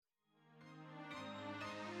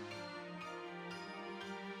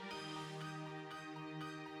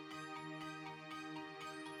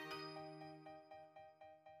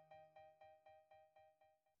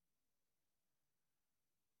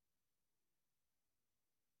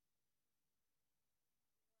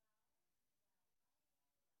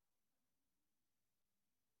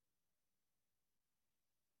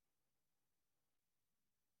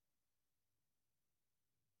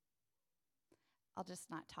I'll just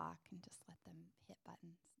not talk and just let them hit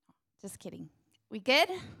buttons. No, just kidding. We good?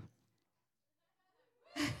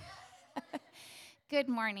 Good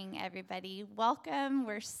morning, everybody. Welcome.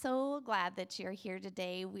 We're so glad that you're here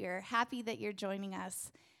today. We're happy that you're joining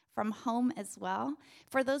us from home as well.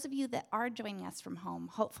 For those of you that are joining us from home,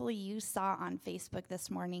 hopefully you saw on Facebook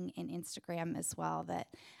this morning and Instagram as well that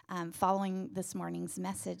following this morning's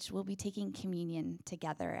message, we'll be taking communion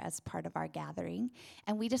together as part of our gathering.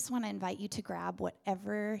 And we just want to invite you to grab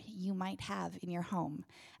whatever you might have in your home.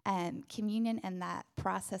 Communion and that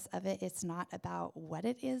process of it, it's not about what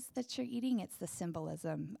it is that you're eating, it's the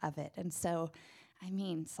symbolism of it. And so,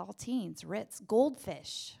 saltines, Ritz,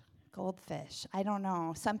 goldfish. I don't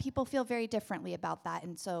know. Some people feel very differently about that.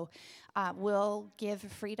 And so we'll give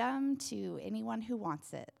freedom to anyone who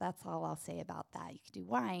wants it. That's all I'll say about that. You can do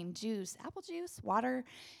wine, juice, apple juice, water.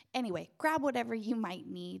 Anyway, grab whatever you might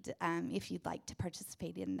need if you'd like to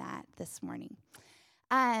participate in that this morning.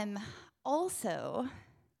 Also,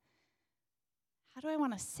 how do I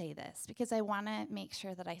want to say this? Because I want to make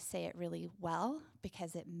sure that I say it really well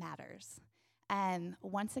because it matters.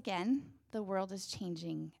 Once again, the world is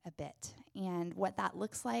changing a bit. And what that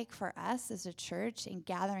looks like for us as a church and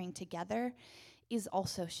gathering together is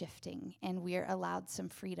also shifting. And we're allowed some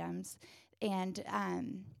freedoms. And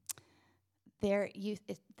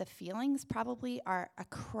the feelings probably are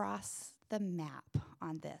across the map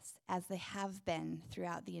on this, as they have been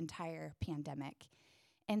throughout the entire pandemic.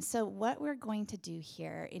 And so what we're going to do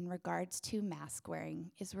here in regards to mask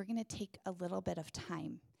wearing is we're going to take a little bit of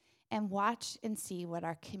time and watch and see what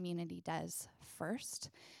our community does first.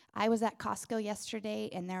 I was at Costco yesterday,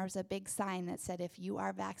 and there was a big sign that said, if you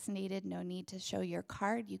are vaccinated, no need to show your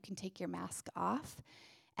card, you can take your mask off.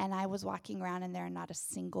 And I was walking around, and there not a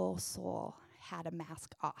single soul had a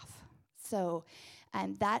mask off. So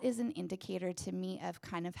that is an indicator to me of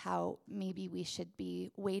kind of how maybe we should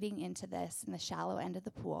be wading into this in the shallow end of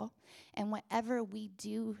the pool. And whatever we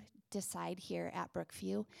do decide here at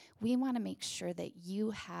Brookview, we want to make sure that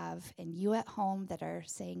you have, and you at home that are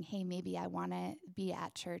saying, hey, maybe I want to be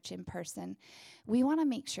at church in person, we want to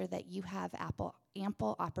make sure that you have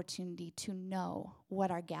ample opportunity to know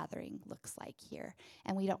what our gathering looks like here.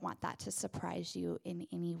 And we don't want that to surprise you in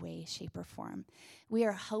any way, shape, or form. We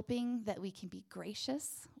are hoping that we can be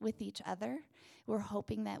gracious with each other. We're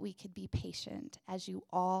hoping that we could be patient, as you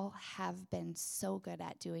all have been so good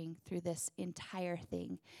at doing through this entire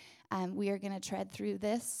thing. We are going to tread through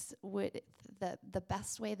this with the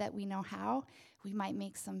best way that we know how. We might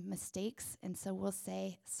make some mistakes, and so we'll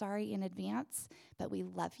say sorry in advance, but we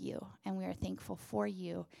love you, and we are thankful for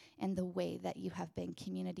you and the way that you have been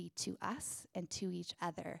community to us and to each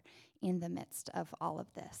other in the midst of all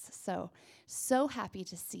of this. So happy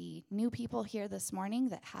to see new people here this morning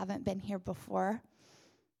that haven't been here before.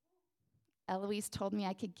 Eloise told me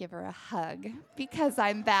I could give her a hug because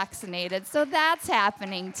I'm vaccinated, so that's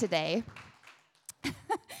happening today.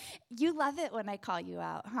 You love it when I call you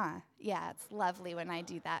out, huh? Yeah, it's lovely when I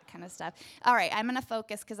do that kind of stuff. All right, I'm going to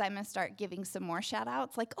focus because I'm going to start giving some more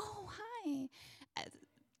shout-outs like, oh, hi.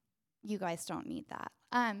 You guys don't need that.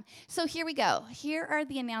 So here we go. Here are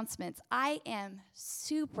the announcements. I am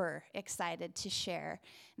super excited to share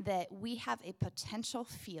that we have a potential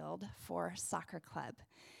field for soccer club.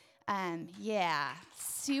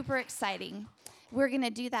 Super exciting. We're going to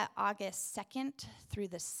do that August 2nd through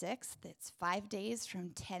the 6th. It's 5 days from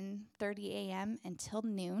 10:30 a.m. until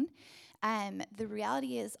noon. The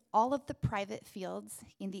reality is all of the private fields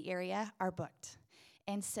in the area are booked.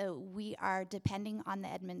 And so we are depending on the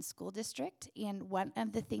Edmonds School District. And one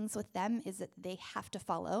of the things with them is that they have to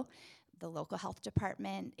follow the local health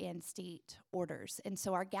department and state orders. And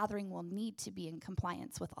so our gathering will need to be in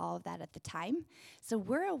compliance with all of that at the time. So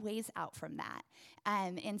we're a ways out from that.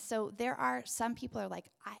 And so there are some people are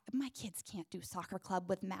like, my kids can't do soccer club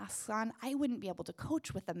with masks on. I wouldn't be able to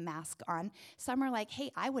coach with a mask on. Some are like,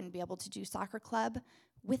 hey, I wouldn't be able to do soccer club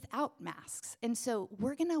without masks. And so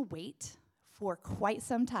we're going to wait for quite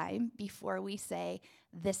some time before we say,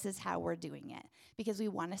 this is how we're doing it, because we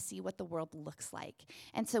want to see what the world looks like.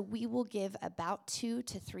 And so we will give about 2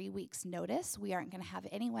 to 3 weeks notice. We aren't going to have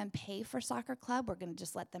anyone pay for soccer club. We're going to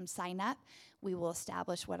just let them sign up. We will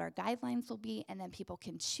establish what our guidelines will be, and then people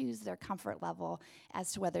can choose their comfort level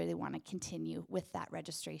as to whether they want to continue with that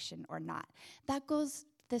registration or not. That goes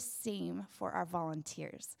the same for our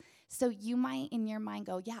volunteers. So you might, in your mind,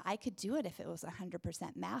 go, yeah, I could do it if it was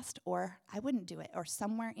 100% masked, or I wouldn't do it, or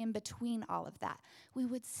somewhere in between all of that. We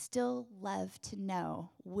would still love to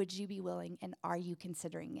know, would you be willing, and are you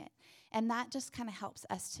considering it? And that just kind of helps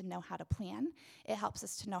us to know how to plan. It helps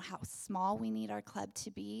us to know how small we need our club to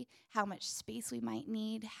be, how much space we might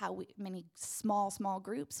need, many small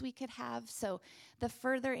groups we could have. So the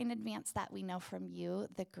further in advance that we know from you,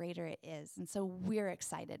 the greater it is. And so we're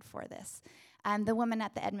excited for this. The woman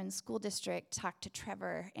at the Edmonds School District talked to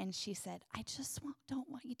Trevor, and she said, I just don't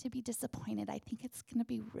want you to be disappointed. I think it's going to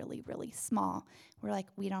be really, really small. We're like,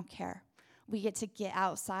 we don't care. We get to get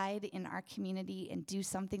outside in our community and do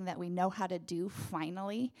something that we know how to do.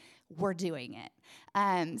 Finally, we're doing it.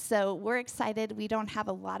 So we're excited. We don't have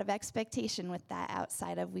a lot of expectation with that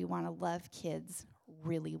outside of we want to love kids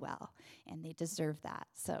really well, and they deserve that.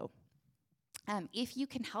 So if you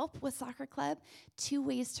can help with soccer club, 2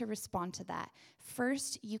 ways to respond to that.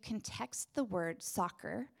 First, you can text the word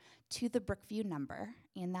soccer to the Brookview number,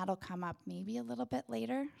 and that'll come up maybe a little bit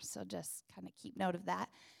later, so just kind of keep note of that.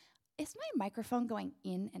 Is my microphone going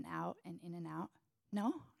in and out and in and out?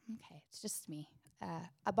 No? Okay, it's just me.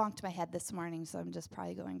 I bonked my head this morning, so I'm just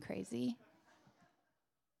probably going crazy.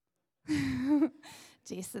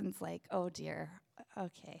 Jason's like, oh dear.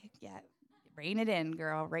 Okay, yeah. Rein it in,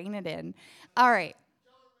 girl. Rein it in. All right.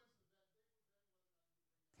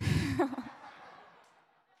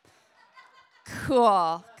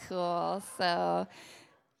 Cool. So,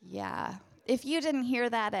 yeah. If you didn't hear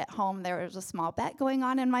that at home, there was a small bet going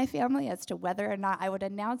on in my family as to whether or not I would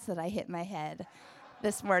announce that I hit my head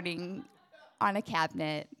this morning on a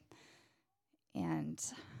cabinet. And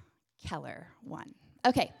Keller won.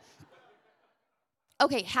 Okay,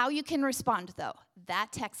 how you can respond, though.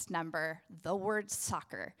 That text number, the word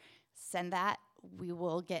soccer, send that. We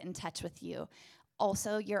will get in touch with you.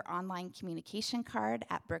 Also, your online communication card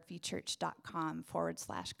at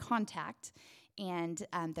brookviewchurch.com/contact. And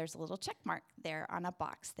there's a little check mark there on a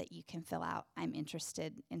box that you can fill out. I'm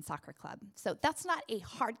interested in soccer club. So that's not a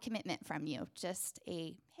hard commitment from you, just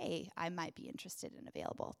a, hey, I might be interested and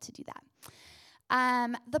available to do that.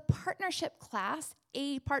 The partnership class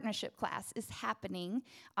is happening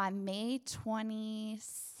on May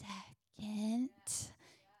 22nd.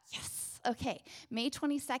 Yes. Okay. May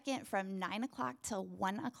 22nd from 9 o'clock till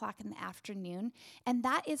 1 o'clock in the afternoon. And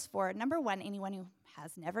that is for, number one, anyone who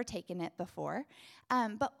has never taken it before,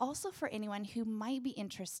 but also for anyone who might be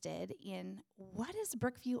interested in what is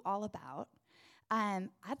Brookview all about.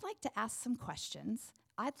 I'd like to ask some questions.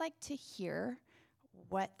 I'd like to hear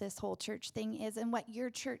what this whole church thing is and what your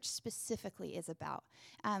church specifically is about.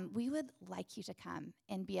 We would like you to come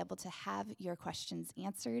and be able to have your questions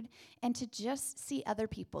answered and to just see other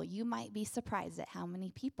people. You might be surprised at how many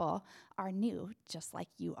people are new, just like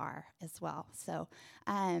you are as well. So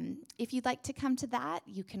if you'd like to come to that,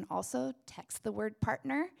 you can also text the word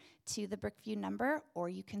partner to the Brookview number, or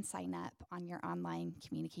you can sign up on your online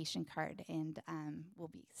communication card, and we'll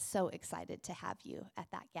be so excited to have you at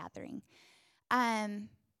that gathering. I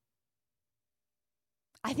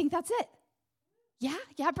think that's it.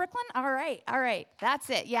 Yeah, Brooklyn? All right. That's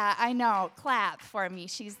it. Yeah, I know. Clap for me.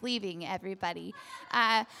 She's leaving, everybody.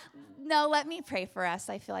 No, let me pray for us.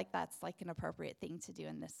 I feel like that's like an appropriate thing to do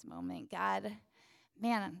in this moment. God,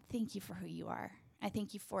 man, thank you for who you are. I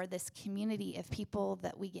thank you for this community of people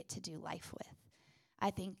that we get to do life with.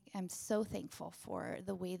 I'm so thankful for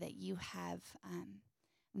the way that you have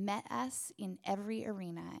met us in every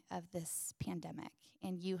arena of this pandemic,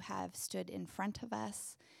 and you have stood in front of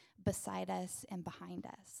us, beside us, and behind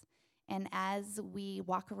us. And as we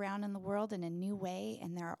walk around in the world in a new way,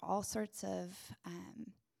 and there are all sorts of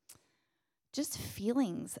just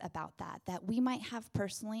feelings about that we might have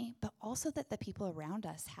personally, but also that the people around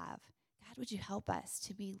us have. God, would you help us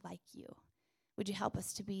to be like you? Would you help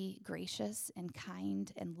us to be gracious and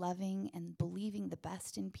kind and loving and believing the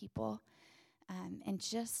best in people? And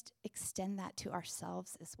just extend that to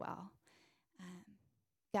ourselves as well.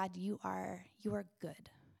 God, you are good,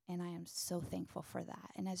 and I am so thankful for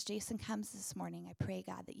that. And as Jason comes this morning, I pray,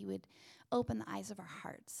 God, that you would open the eyes of our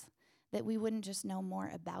hearts, that we wouldn't just know more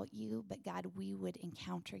about you, but God, we would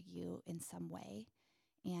encounter you in some way,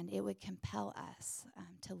 and it would compel us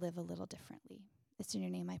to live a little differently. It's in your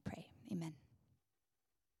name I pray. Amen.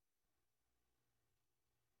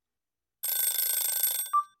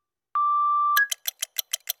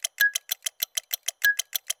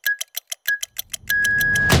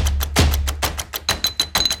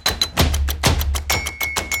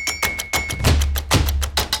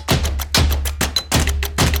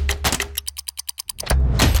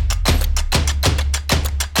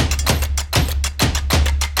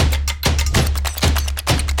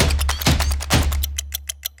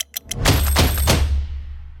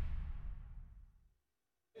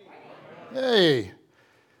 Hey,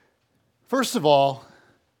 first of all,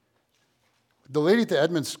 the lady at the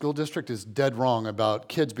Edmonds School District is dead wrong about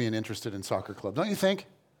kids being interested in soccer club, don't you think?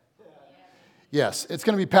 Yes, it's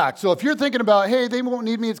going to be packed. So if you're thinking about, hey, they won't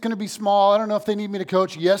need me, it's going to be small, I don't know if they need me to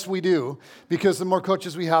coach, yes, we do, because the more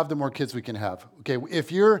coaches we have, the more kids we can have. Okay,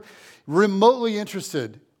 if you're remotely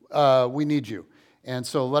interested, we need you, and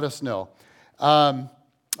so let us know.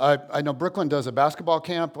 I know Brooklyn does a basketball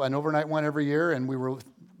camp, an overnight one every year, and we were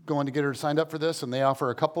going to get her signed up for this, and they offer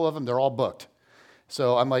a couple of them. They're all booked.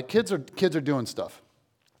 So I'm like, kids are doing stuff.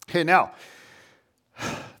 Okay, now,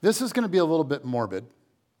 this is going to be a little bit morbid.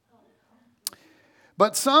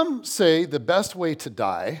 But some say the best way to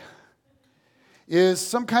die is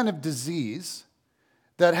some kind of disease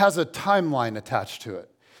that has a timeline attached to it.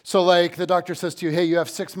 So like the doctor says to you, hey, you have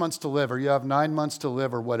 6 months to live, or you have 9 months to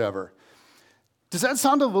live, or whatever. Does that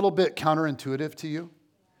sound a little bit counterintuitive to you?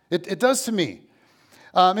 It does to me.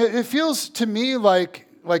 It feels to me like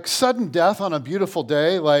sudden death on a beautiful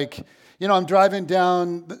day. Like, you know, I'm driving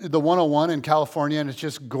down the 101 in California, and it's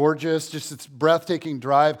just gorgeous, just it's breathtaking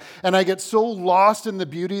drive. And I get so lost in the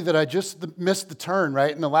beauty that I just missed the turn,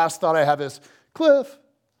 right? And the last thought I have is, Cliff.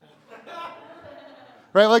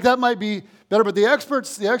 Right, like that might be better, but the experts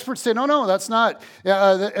say, no, that's not.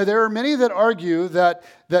 There are many that argue that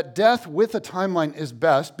death with a timeline is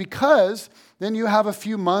best because then you have a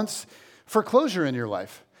few months for closure in your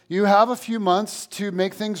life. You have a few months to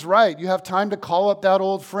make things right. You have time to call up that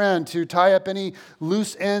old friend, to tie up any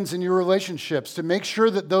loose ends in your relationships, to make sure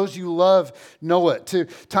that those you love know it,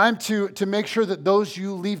 time to make sure that those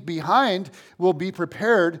you leave behind will be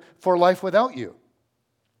prepared for life without you.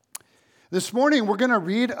 This morning, we're going to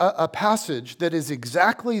read a passage that is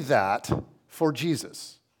exactly that for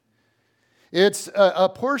Jesus. It's a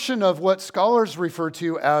portion of what scholars refer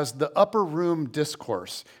to as the upper room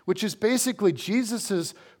discourse, which is basically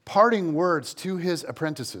Jesus' parting words to his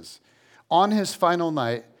apprentices on his final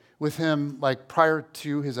night with him, like prior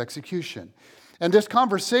to his execution. And this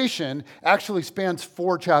conversation actually spans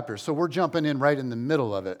 4 chapters, so we're jumping in right in the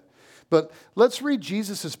middle of it. But let's read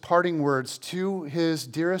Jesus' parting words to his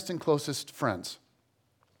dearest and closest friends.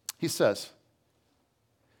 He says,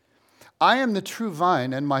 I am the true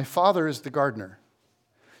vine, and my Father is the gardener.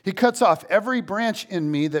 He cuts off every branch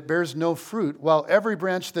in me that bears no fruit, while every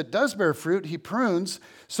branch that does bear fruit, he prunes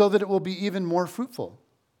so that it will be even more fruitful.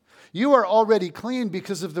 You are already clean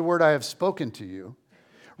because of the word I have spoken to you.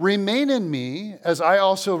 Remain in me as I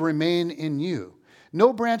also remain in you.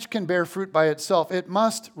 No branch can bear fruit by itself. It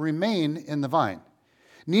must remain in the vine.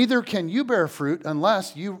 Neither can you bear fruit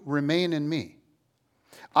unless you remain in me.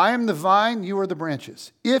 I am the vine, you are the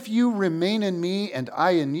branches. If you remain in me and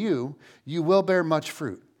I in you, you will bear much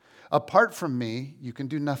fruit. Apart from me, you can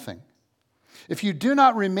do nothing. If you do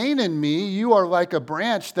not remain in me, you are like a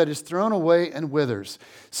branch that is thrown away and withers.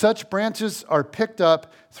 Such branches are picked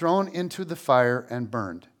up, thrown into the fire, and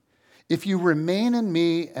burned. If you remain in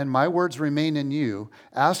me and my words remain in you,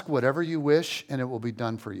 ask whatever you wish and it will be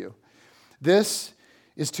done for you. This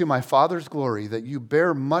is to my Father's glory that you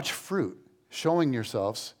bear much fruit, showing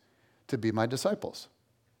yourselves to be my disciples.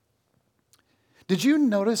 Did you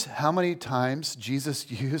notice how many times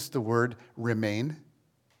Jesus used the word remain?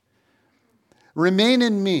 Remain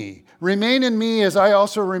in me. Remain in me as I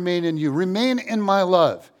also remain in you. Remain in my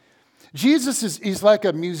love. Jesus he's like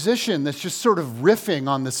a musician that's just sort of riffing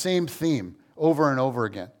on the same theme over and over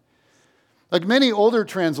again. Like many older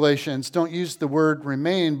translations don't use the word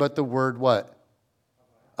remain, but the word what?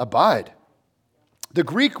 Abide. The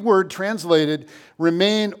Greek word translated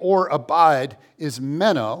remain or abide is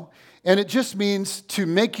meno, and it just means to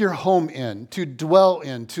make your home in, to dwell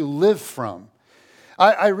in, to live from.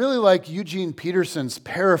 I really like Eugene Peterson's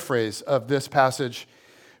paraphrase of this passage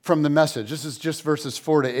from the Message. This is just verses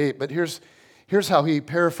 4 to 8, but here's how he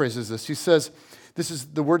paraphrases this. He says, this is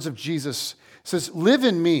the words of Jesus. He says, live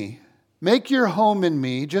in me, make your home in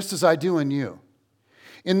me, just as I do in you.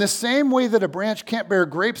 In the same way that a branch can't bear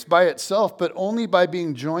grapes by itself, but only by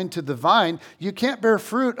being joined to the vine, you can't bear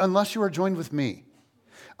fruit unless you are joined with me.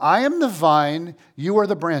 I am the vine, you are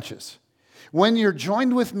the branches. When you're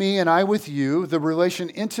joined with me and I with you, the relation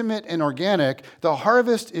intimate and organic, the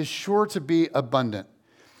harvest is sure to be abundant.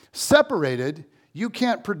 Separated, you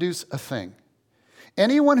can't produce a thing.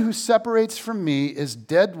 Anyone who separates from me is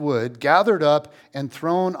dead wood, gathered up and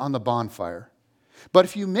thrown on the bonfire. But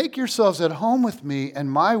if you make yourselves at home with me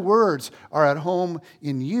and my words are at home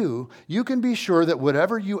in you, you can be sure that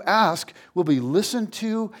whatever you ask will be listened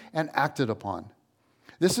to and acted upon.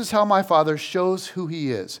 This is how my Father shows who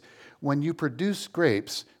he is, when you produce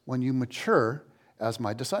grapes, when you mature as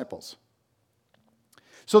my disciples.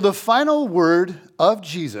 So the final word of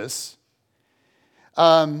Jesus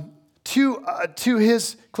to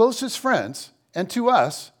his closest friends and to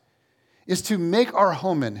us is to make our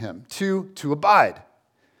home in him, to abide.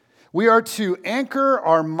 We are to anchor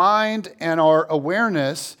our mind and our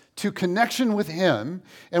awareness to connection with him,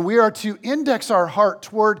 and we are to index our heart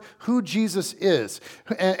toward who Jesus is,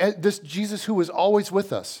 and this Jesus who is always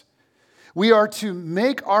with us. We are to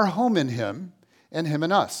make our home in him and him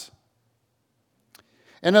in us.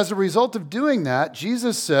 And as a result of doing that,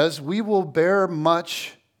 Jesus says we will bear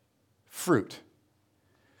much fruit.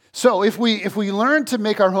 So if we learn to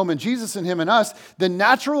make our home in Jesus and him in us, the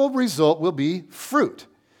natural result will be fruit.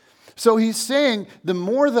 So he's saying the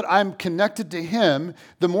more that I'm connected to him,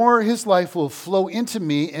 the more his life will flow into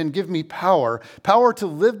me and give me power to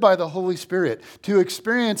live by the Holy Spirit, to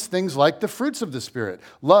experience things like the fruits of the Spirit: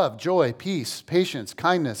 love, joy, peace, patience,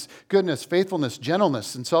 kindness, goodness, faithfulness,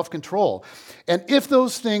 gentleness, and self-control. And if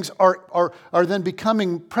those things are then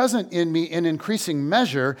becoming present in me in increasing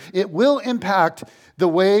measure, it will impact the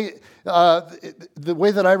way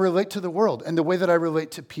that I relate to the world and the way that I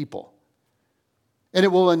relate to people. And it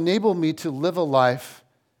will enable me to live a life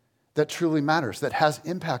that truly matters, that has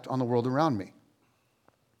impact on the world around me.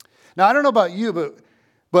 Now, I don't know about you,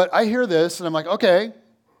 but I hear this and I'm like, okay,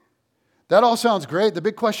 that all sounds great. The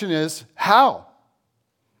big question is, how?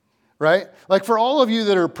 Right? Like for all of you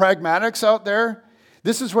that are pragmatics out there,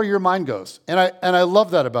 this is where your mind goes. And I love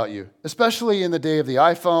that about you, especially in the day of the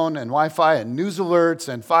iPhone and Wi-Fi and news alerts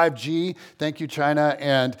and 5G, thank you, China,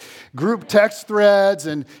 and group text threads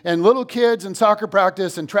and little kids and soccer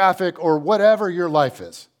practice and traffic or whatever your life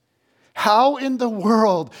is. How in the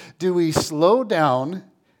world do we slow down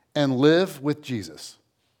and live with Jesus?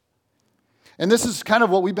 And this is kind of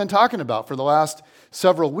what we've been talking about for the last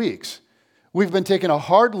several weeks. We've been taking a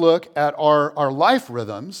hard look at our life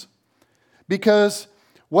rhythms, because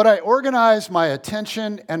what I organize my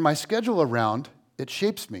attention and my schedule around, it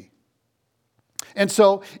shapes me. And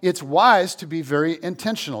so it's wise to be very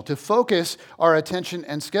intentional, to focus our attention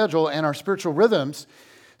and schedule and our spiritual rhythms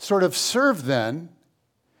sort of serve then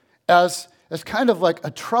as kind of like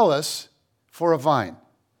a trellis for a vine.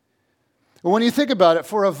 When you think about it,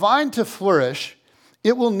 for a vine to flourish,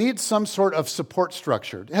 it will need some sort of support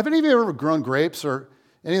structure. Have any of you ever grown grapes or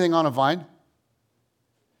anything on a vine?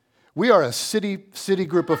 We are a city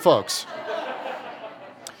group of folks.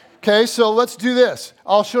 Okay, so let's do this.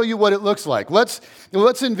 I'll show you what it looks like. Let's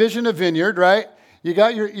envision a vineyard, right? You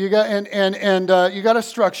got a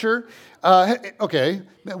structure. Okay,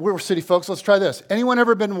 we're city folks. Let's try this. Anyone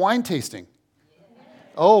ever been wine tasting?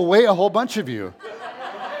 Oh, wait, a whole bunch of you.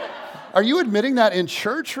 Are you admitting that in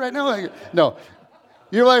church right now? No.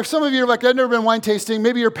 You're like, some of you are like, I've never been wine tasting.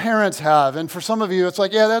 Maybe your parents have. And for some of you, it's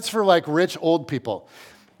like, yeah, that's for like rich old people.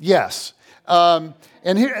 Yes. And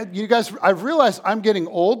here, you guys, I've realized I'm getting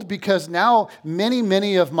old because now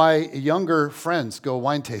many of my younger friends go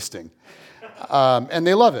wine tasting. And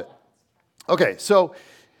they love it. Okay, so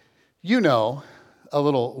a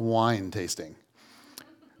little wine tasting.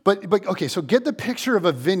 But okay, so get the picture of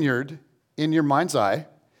a vineyard in your mind's eye.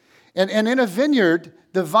 And in a vineyard,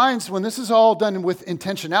 the vines, when this is all done with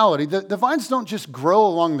intentionality, the vines don't just grow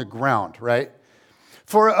along the ground, right?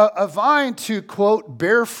 For a vine to, quote,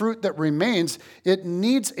 bear fruit that remains, it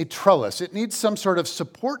needs a trellis. It needs some sort of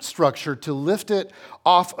support structure to lift it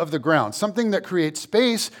off of the ground, something that creates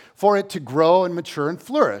space for it to grow and mature and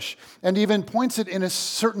flourish, and even points it in a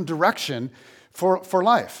certain direction for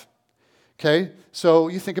life. Okay? So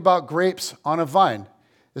you think about grapes on a vine.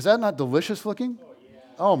 Is that not delicious looking? Oh, yeah.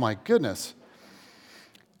 Oh my goodness.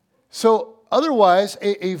 So otherwise,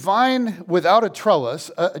 a vine without a trellis,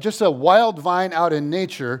 just a wild vine out in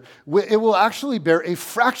nature, it will actually bear a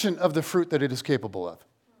fraction of the fruit that it is capable of.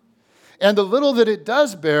 And the little that it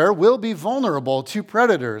does bear will be vulnerable to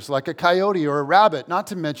predators like a coyote or a rabbit, not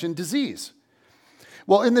to mention disease.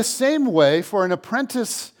 Well, in the same way, for an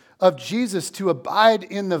apprentice of Jesus to abide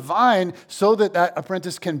in the vine so that that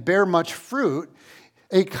apprentice can bear much fruit,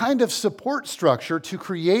 a kind of support structure to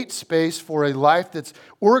create space for a life that's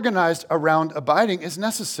organized around abiding is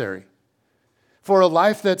necessary. For a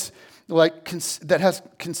life that's that has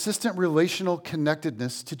consistent relational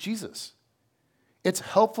connectedness to Jesus. It's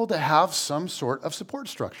helpful to have some sort of support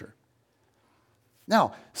structure.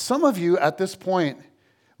 Now, some of you at this point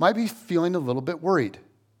might be feeling a little bit worried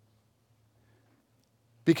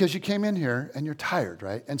because you came in here and you're tired,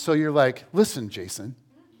 right? And so you're like, listen, Jason,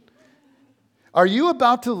 are you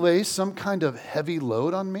about to lay some kind of heavy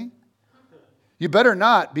load on me? You better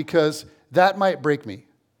not, because that might break me.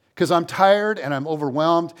 Because I'm tired and I'm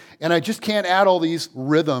overwhelmed and I just can't add all these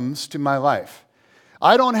rhythms to my life.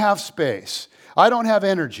 I don't have space. I don't have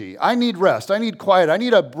energy. I need rest. I need quiet. I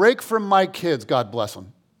need a break from my kids. God bless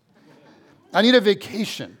them. I need a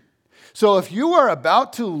vacation. So if you are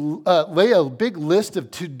about to lay a big list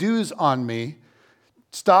of to-dos on me,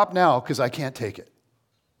 stop now because I can't take it.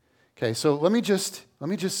 Okay, so let me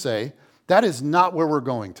just say that is not where we're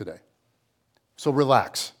going today. So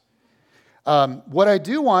relax. What I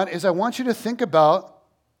do want is I want you to think about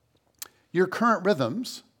your current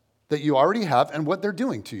rhythms that you already have and what they're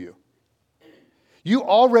doing to you. You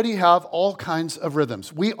already have all kinds of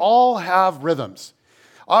rhythms. We all have rhythms.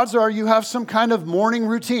 Odds are you have some kind of morning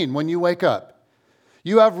routine when you wake up.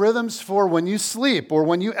 You have rhythms for when you sleep or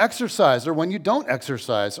when you exercise or when you don't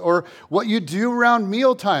exercise or what you do around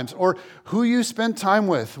meal times or who you spend time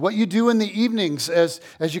with, what you do in the evenings as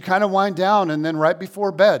you kind of wind down and then right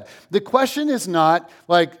before bed. The question is not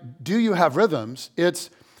like, do you have rhythms? It's,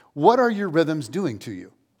 what are your rhythms doing to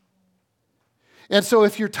you? And so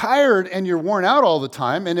if you're tired and you're worn out all the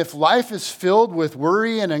time, and if life is filled with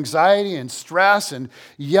worry and anxiety and stress and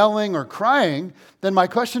yelling or crying, then my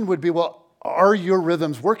question would be, well, are your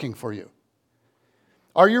rhythms working for you?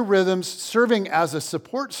 Are your rhythms serving as a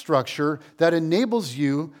support structure that enables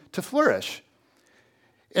you to flourish?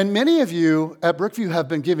 And many of you at Brookview have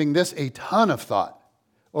been giving this a ton of thought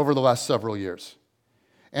over the last several years.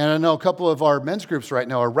 And I know a couple of our men's groups right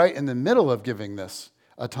now are right in the middle of giving this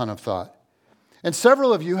a ton of thought. And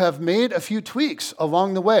several of you have made a few tweaks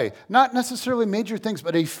along the way. Not necessarily major things,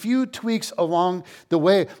 but a few tweaks along the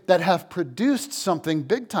way that have produced something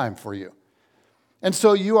big time for you. And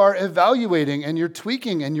so you are evaluating and you're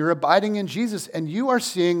tweaking and you're abiding in Jesus and you are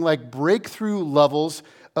seeing like breakthrough levels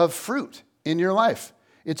of fruit in your life.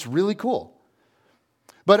 It's really cool.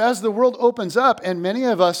 But as the world opens up and many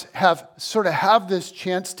of us have this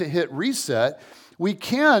chance to hit reset, we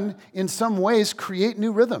can, in some ways, create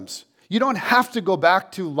new rhythms. You don't have to go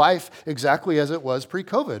back to life exactly as it was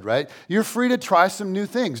pre-COVID, right? You're free to try some new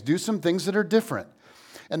things, do some things that are different.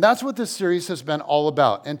 And that's what this series has been all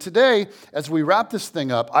about. And today, as we wrap this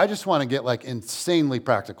thing up, I just want to get like insanely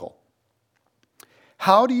practical.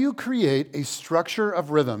 How do you create a structure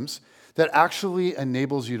of rhythms that actually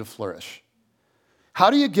enables you to flourish? How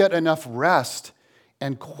do you get enough rest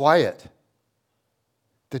and quiet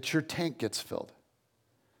that your tank gets filled?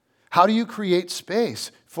 How do you create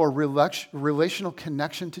space for relational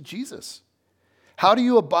connection to Jesus? How do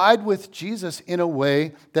you abide with Jesus in a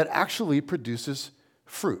way that actually produces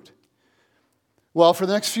fruit? Well, for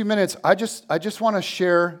the next few minutes, I just want to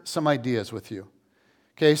share some ideas with you.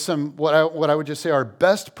 Okay, some what I would just say are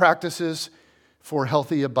best practices for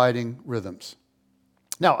healthy abiding rhythms.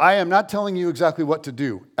 Now, I am not telling you exactly what to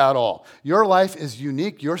do at all. Your life is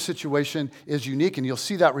unique, your situation is unique, and you'll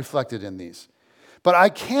see that reflected in these. But I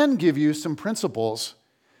can give you some principles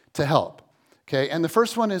to help, okay? And the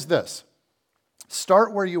first one is this.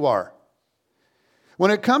 Start where you are.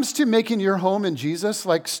 When it comes to making your home in Jesus,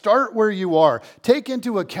 like start where you are. Take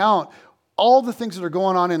into account all the things that are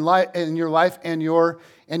going on in your life and your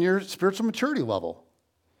spiritual maturity level.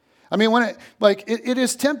 I mean, it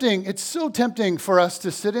is tempting, it's so tempting for us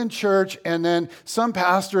to sit in church and then some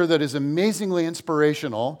pastor that is amazingly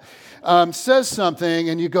inspirational says something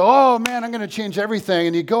and you go, oh man, I'm going to change everything.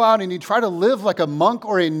 And you go out and you try to live like a monk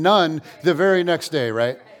or a nun the very next day,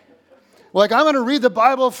 right? Like, I'm going to read the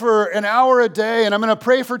Bible for an hour a day, and I'm going to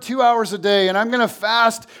pray for 2 hours a day, and I'm going to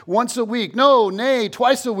fast once a week.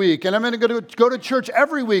 Twice a week. And I'm going to go to church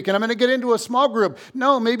every week, and I'm going to get into a small group.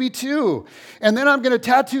 No, maybe 2. And then I'm going to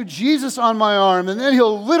tattoo Jesus on my arm, and then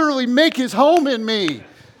he'll literally make his home in me.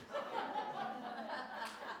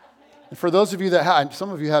 And for those of you that some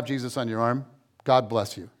of you have Jesus on your arm, God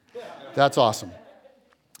bless you. That's awesome.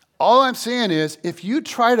 All I'm saying is, if you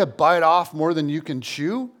try to bite off more than you can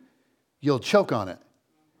chew, you'll choke on it.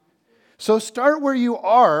 So start where you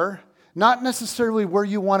are, not necessarily where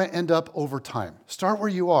you want to end up over time. Start where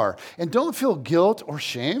you are. And don't feel guilt or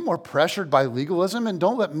shame or pressured by legalism, and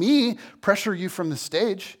don't let me pressure you from the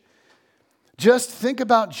stage. Just think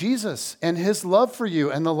about Jesus and his love for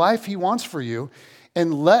you and the life he wants for you,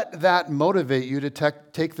 and let that motivate you to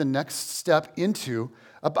take the next step into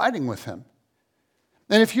abiding with him.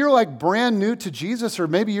 And if you're like brand new to Jesus, or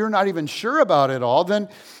maybe you're not even sure about it all, then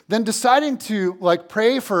deciding to like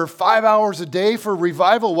pray for 5 hours a day for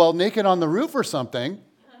revival while naked on the roof or something,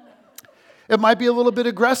 it might be a little bit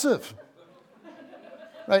aggressive,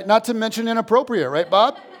 right? Not to mention inappropriate, right,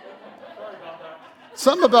 Bob? Sorry about that.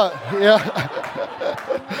 Something about, yeah.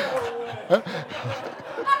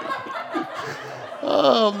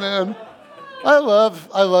 Oh man, I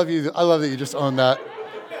love you. I love that you just own that.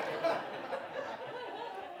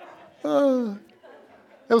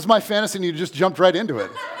 It was my fantasy and you just jumped right into it.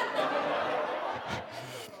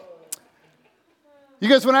 You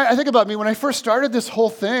guys, when I think about me, when I first started this whole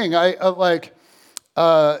thing, I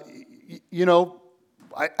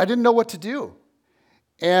didn't know what to do.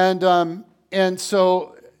 And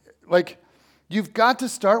so, you've got to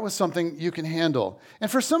start with something you can handle. And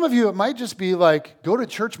for some of you, it might just be go to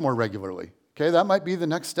church more regularly. Okay, that might be the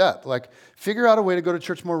next step. Figure out a way to go to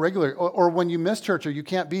church more regularly. Or when you miss church or you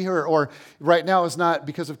can't be here, or right now is not,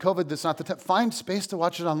 because of COVID, that's not the time. Find space to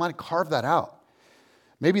watch it online. Carve that out.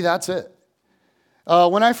 Maybe that's it.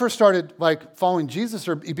 When I first started following Jesus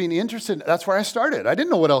or being interested, that's where I started. I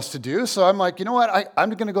didn't know what else to do. So I'm like, you know what? I'm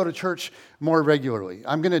going to go to church more regularly.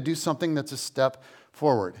 I'm going to do something that's a step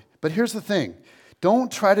forward. But here's the thing.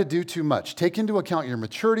 Don't try to do too much. Take into account your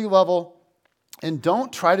maturity level. And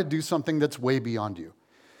don't try to do something that's way beyond you.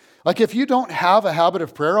 If you don't have a habit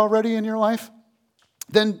of prayer already in your life,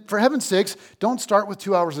 then for heaven's sakes, don't start with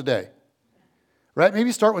 2 hours a day, right?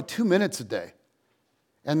 Maybe start with 2 minutes a day,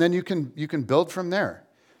 and then you can build from there.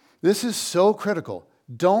 This is so critical.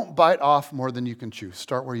 Don't bite off more than you can chew.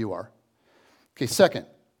 Start where you are. Okay, second,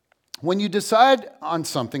 when you decide on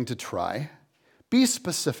something to try, be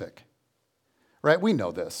specific, right? We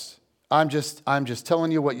know this. I'm just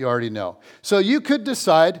telling you what you already know. So you could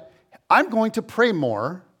decide, I'm going to pray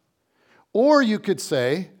more, or you could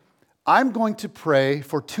say, I'm going to pray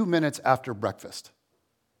for 2 minutes after breakfast.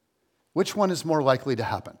 Which one is more likely to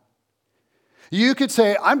happen? You could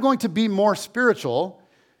say, I'm going to be more spiritual,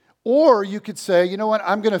 or you could say, you know what,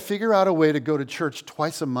 I'm going to figure out a way to go to church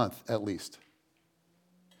twice a month at least.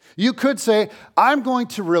 You could say, I'm going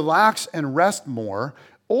to relax and rest more.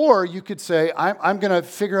 Or you could say, I'm going to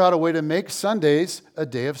figure out a way to make Sundays a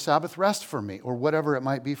day of Sabbath rest for me, or whatever it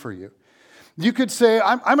might be for you. You could say,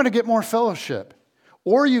 I'm going to get more fellowship.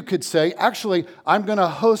 Or you could say, actually, I'm going to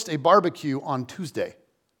host a barbecue on Tuesday.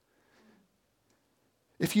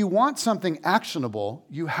 If you want something actionable,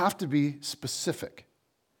 you have to be specific.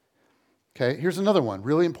 Okay, here's another one,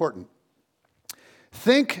 really important.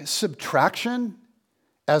 Think subtraction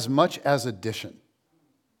as much as addition.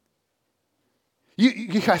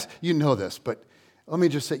 You guys, you know this, but let me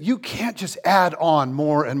just say, you can't just add on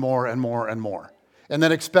more and more and more and more, and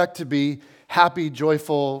then expect to be happy,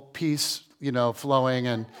 joyful, peace,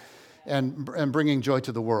 flowing and bringing joy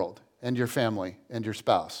to the world and your family and your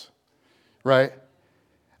spouse, right?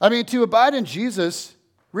 I mean, to abide in Jesus,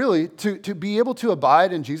 really, to be able to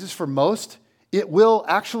abide in Jesus for most, it will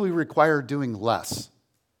actually require doing less.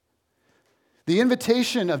 The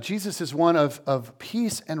invitation of Jesus is one of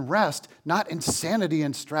peace and rest, not insanity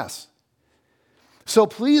and stress. So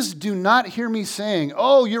please do not hear me saying,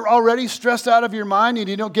 oh, you're already stressed out of your mind and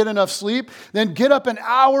you don't get enough sleep. Then get up an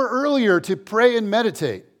hour earlier to pray and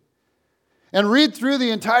meditate. And read through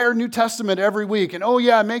the entire New Testament every week. And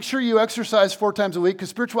make sure you exercise 4 times a week because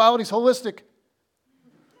spirituality is holistic.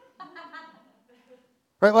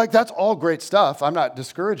 Right? That's all great stuff. I'm not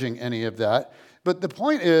discouraging any of that. But the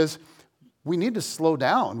point is, we need to slow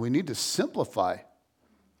down. We need to simplify.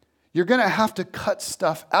 You're going to have to cut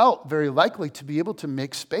stuff out, very likely, to be able to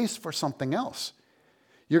make space for something else.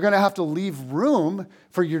 You're going to have to leave room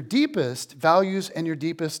for your deepest values and your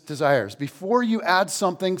deepest desires. Before you add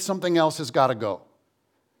something, something else has got to go.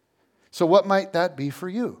 So what might that be for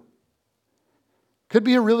you? Could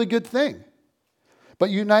be a really good thing. But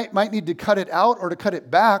you might need to cut it out or to cut it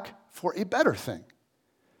back for a better thing.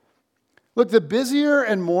 Look, the busier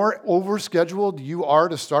and more overscheduled you are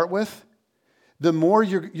to start with, the more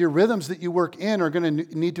your rhythms that you work in are going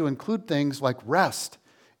to need to include things like rest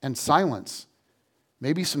and silence,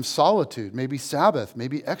 maybe some solitude, maybe Sabbath,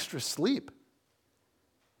 maybe extra sleep.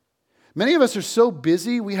 Many of us are so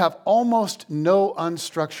busy, we have almost no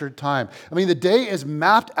unstructured time. I mean, the day is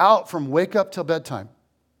mapped out from wake up till bedtime.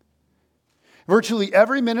 Virtually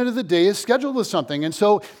every minute of the day is scheduled with something. And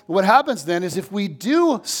so what happens then is if we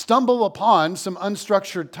do stumble upon some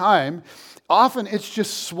unstructured time, often it's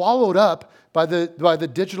just swallowed up by the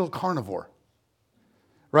digital carnivore.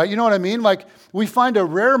 Right? You know what I mean? We find a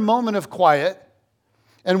rare moment of quiet,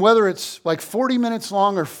 and whether it's 40 minutes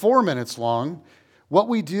long or 4 minutes long, what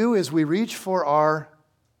we do is we reach for our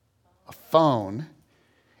phone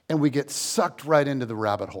and we get sucked right into the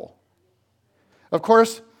rabbit hole. Of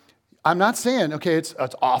course, I'm not saying, okay, it's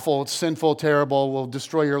awful, it's sinful, terrible, will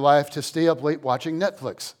destroy your life to stay up late watching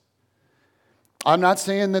Netflix. I'm not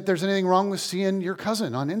saying that there's anything wrong with seeing your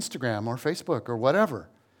cousin on Instagram or Facebook or whatever.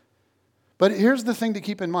 But here's the thing to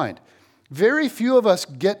keep in mind. Very few of us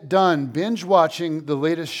get done binge watching the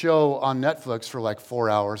latest show on Netflix for 4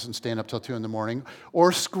 hours and staying up till 2 in the morning, or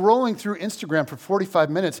scrolling through Instagram for 45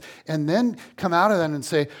 minutes and then come out of that and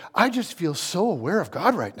say, I just feel so aware of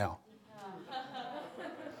God right now.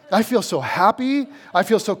 I feel so happy. I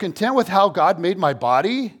feel so content with how God made my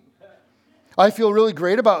body. I feel really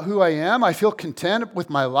great about who I am. I feel content with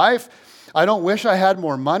my life. I don't wish I had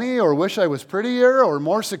more money or wish I was prettier or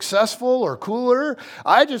more successful or cooler.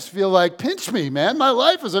 I just feel like, pinch me, man. My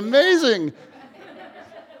life is amazing.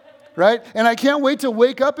 Right? And I can't wait to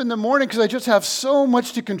wake up in the morning because I just have so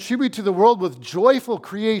much to contribute to the world with joyful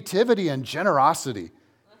creativity and generosity.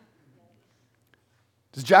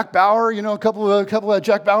 Does Jack Bauer, a couple of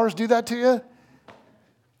Jack Bauers do that to you?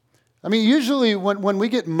 I mean, usually when we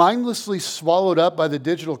get mindlessly swallowed up by the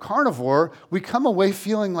digital carnivore, we come away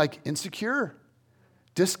feeling like insecure,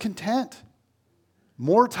 discontent,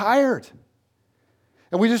 more tired.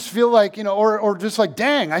 And we just feel like, or just like,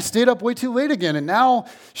 dang, I stayed up way too late again, and now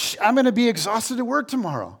I'm going to be exhausted at work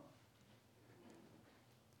tomorrow.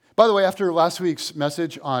 By the way, after last week's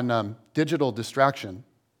message on digital distraction,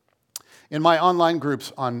 in my online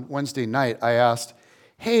groups on Wednesday night, I asked,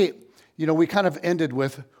 hey, we kind of ended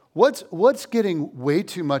with, what's getting way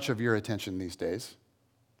too much of your attention these days?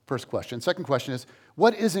 First question. Second question is,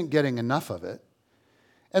 what isn't getting enough of it?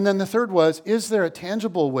 And then the third was, is there a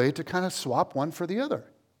tangible way to kind of swap one for the other?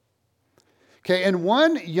 Okay, and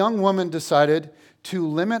one young woman decided to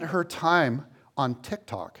limit her time on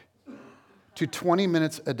TikTok to 20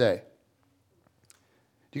 minutes a day.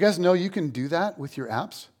 Do you guys know you can do that with your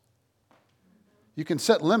apps? You can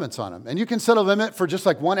set limits on them. And you can set a limit for just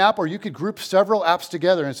like one app, or you could group several apps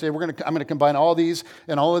together and say, I'm going to combine all these,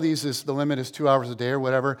 and all of these the limit is 2 hours a day or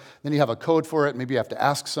whatever. Then you have a code for it. Maybe you have to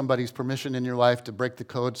ask somebody's permission in your life to break the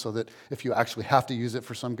code so that if you actually have to use it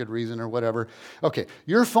for some good reason or whatever. Okay,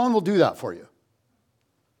 your phone will do that for you.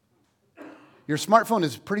 Your smartphone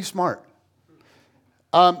is pretty smart.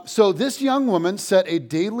 So this young woman set a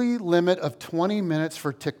daily limit of 20 minutes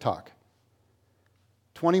for TikTok.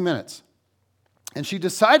 20 minutes. And she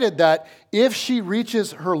decided that if she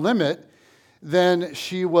reaches her limit, then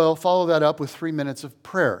she will follow that up with 3 minutes of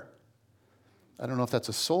prayer. I don't know if that's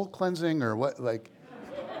a soul cleansing or what,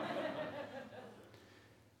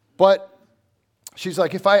 But she's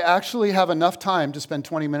like, if I actually have enough time to spend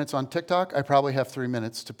 20 minutes on TikTok, I probably have 3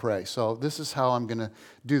 minutes to pray. So this is how I'm going to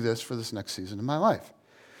do this for this next season of my life.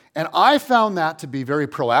 And I found that to be very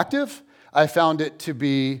proactive. I found it to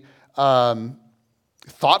be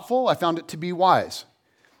thoughtful. I found it to be wise.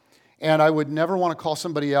 And I would never want to call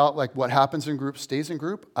somebody out like what happens in group stays in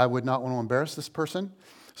group. I would not want to embarrass this person.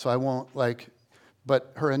 So I won't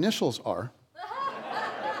but her initials are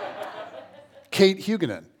Kate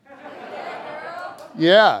Huguenin.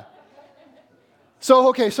 Yeah.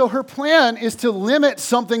 So her plan is to limit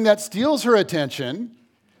something that steals her attention.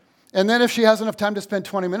 And then if she has enough time to spend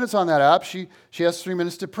 20 minutes on that app, she has 3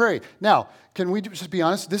 minutes to pray. Now, can we just be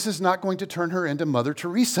honest? This is not going to turn her into Mother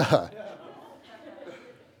Teresa.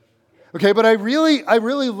 Okay, but I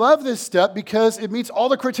really love this step because it meets all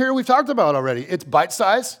the criteria we've talked about already. It's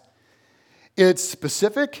bite-sized, it's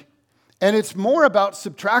specific, and it's more about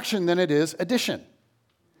subtraction than it is addition.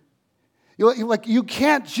 You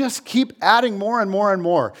can't just keep adding more and more and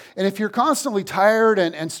more. And if you're constantly tired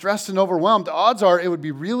and stressed and overwhelmed, the odds are it would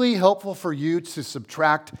be really helpful for you to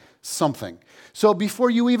subtract something. So before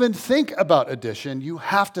you even think about addition, you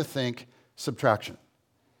have to think subtraction.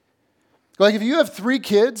 Like if you have 3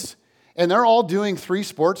 kids and they're all doing 3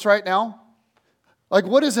 sports right now,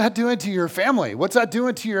 what is that doing to your family? What's that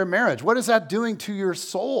doing to your marriage? What is that doing to your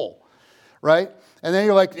soul, right? And then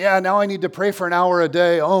you're like, yeah, now I need to pray for an hour a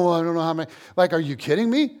day. Oh, I don't know how many. Are you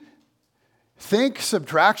kidding me? Think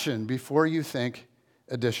subtraction before you think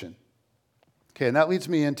addition. Okay, and that leads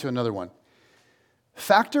me into another one.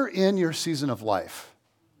 Factor in your season of life.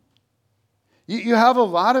 You have a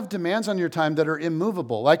lot of demands on your time that are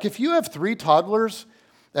immovable. Like if you have 3 toddlers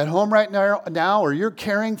at home right now, or you're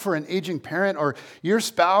caring for an aging parent, or your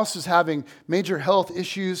spouse is having major health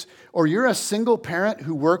issues, or you're a single parent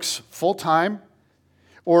who works full-time,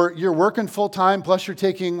 or you're working full-time, plus you're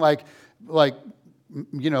taking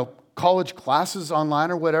college classes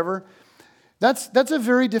online or whatever, that's a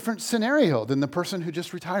very different scenario than the person who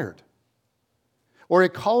just retired. Or a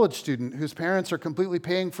college student whose parents are completely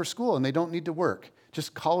paying for school and they don't need to work.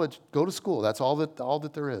 Just college, go to school. That's all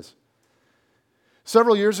that there is.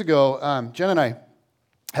 Several years ago, Jen and I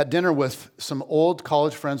had dinner with some old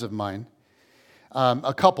college friends of mine,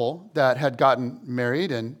 a couple that had gotten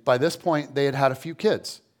married, and by this point, they had had a few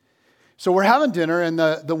kids. So we're having dinner, and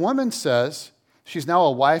the woman says, she's now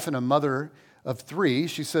a wife and a mother of 3.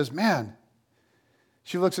 She says, man,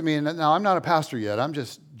 she looks at me, and now I'm not a pastor yet. I'm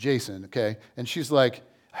just Jason, okay? And she's like,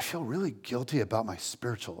 I feel really guilty about my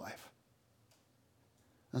spiritual life.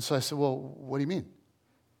 And so I said, well, what do you mean?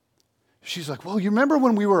 She's like, well, you remember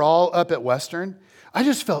when we were all up at Western? I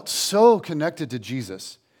just felt so connected to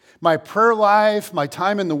Jesus. My prayer life, my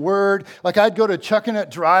time in the Word, like I'd go to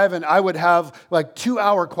Chuckanut Drive and I would have like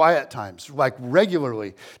 2-hour quiet times, like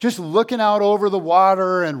regularly, just looking out over the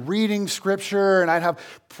water and reading scripture, and I'd have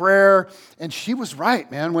prayer. And she was right,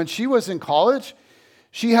 man. When she was in college,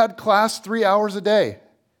 she had class 3 hours a day.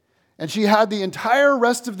 And she had the entire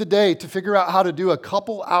rest of the day to figure out how to do a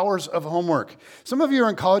couple hours of homework. Some of you are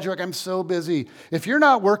in college, you're like, I'm so busy. If you're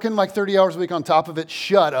not working like 30 hours a week on top of it,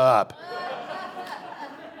 shut up.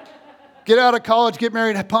 Get out of college, get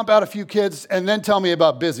married, pump out a few kids, and then tell me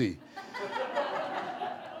about busy.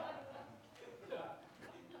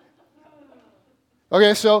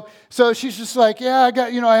 Okay, so she's just like, yeah,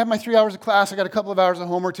 I have my 3 hours of class. I got a couple of hours of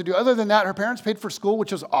homework to do. Other than that, her parents paid for school,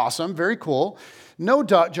 which was awesome, very cool. No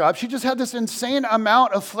job. She just had this insane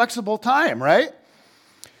amount of flexible time, right?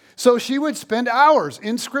 So she would spend hours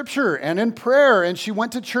in scripture and in prayer, and she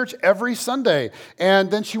went to church every Sunday.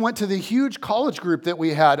 And then she went to the huge college group that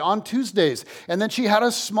we had on Tuesdays. And then she had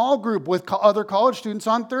a small group with other college students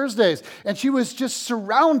on Thursdays. And she was just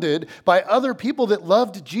surrounded by other people that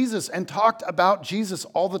loved Jesus and talked about Jesus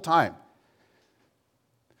all the time.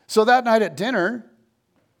 So that night at dinner,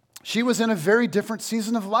 she was in a very different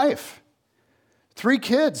season of life. 3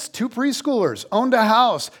 kids, 2 preschoolers, owned a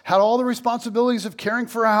house, had all the responsibilities of caring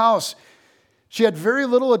for a house. She had very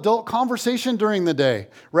little adult conversation during the day,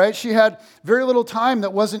 right? She had very little time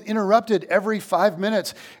that wasn't interrupted every 5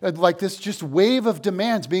 minutes, like this just wave of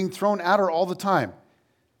demands being thrown at her all the time.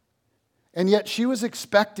 And yet she was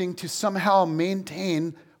expecting to somehow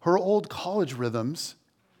maintain her old college rhythms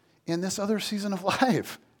in this other season of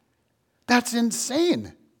life. That's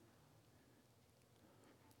insane.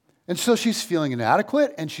 And so she's feeling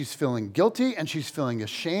inadequate, and she's feeling guilty, and she's feeling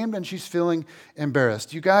ashamed, and she's feeling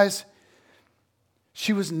embarrassed. You guys,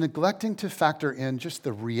 she was neglecting to factor in just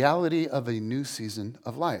the reality of a new season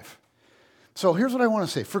of life. So here's what I want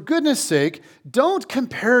to say. For goodness sake, don't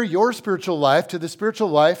compare your spiritual life to the spiritual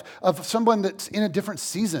life of someone that's in a different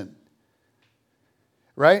season.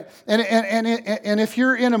 Right? And if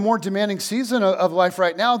you're in a more demanding season of life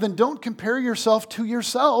right now, then don't compare yourself to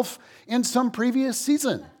yourself in some previous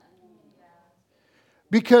season.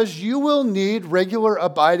 Because you will need regular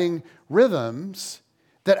abiding rhythms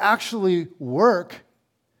that actually work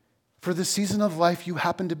for the season of life you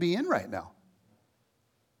happen to be in right now.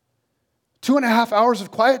 2.5 hours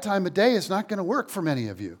of quiet time a day is not going to work for many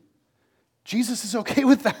of you. Jesus is okay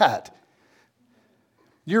with that.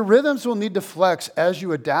 Your rhythms will need to flex as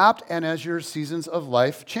you adapt and as your seasons of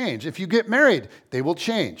life change. If you get married, they will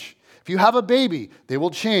change. If you have a baby, they will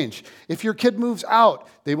change. If your kid moves out,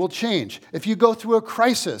 they will change. If you go through a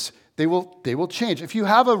crisis, they will change. If you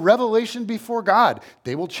have a revelation before God,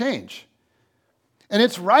 they will change. And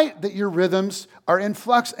it's right that your rhythms are in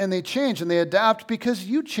flux and they change and they adapt because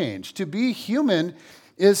you change. To be human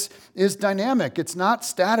is dynamic. It's not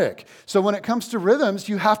static. So when it comes to rhythms,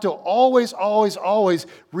 you have to always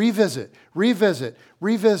revisit,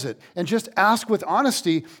 and just ask with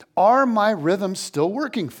honesty, are my rhythms still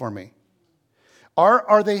working for me?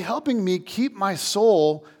 Are they helping me keep my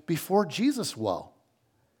soul before Jesus well?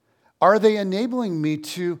 Are they enabling me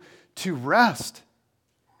to rest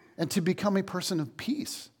and to become a person of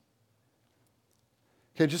peace?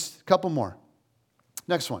 Okay, just a couple more.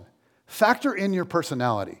 Next one. Factor in your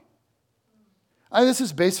personality. This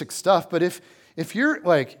is basic stuff, but if you're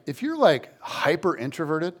hyper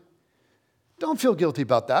introverted, don't feel guilty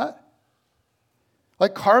about that.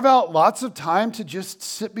 Like carve out lots of time to just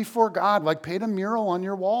sit before God, like paint a mural on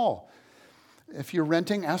your wall. If you're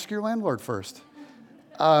renting, ask your landlord first.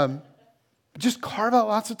 Just carve out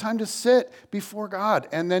lots of time to sit before God.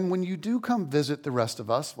 And then when you do come visit the rest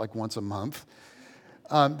of us, like once a month,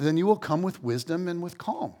 then you will come with wisdom and with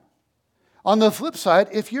calm. On the flip side,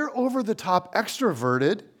 if you're over the top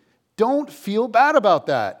extroverted, don't feel bad about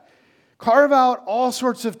that. Carve out all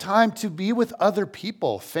sorts of time to be with other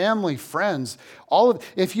people, family, friends,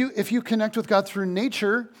 if you connect with God through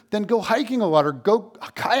nature, then go hiking a lot or go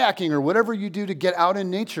kayaking or whatever you do to get out in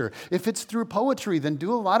nature. If it's through poetry, then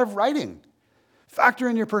do a lot of writing. Factor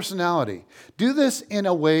in your personality. Do this in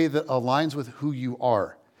a way that aligns with who you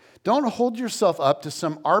are. Don't hold yourself up to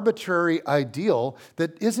some arbitrary ideal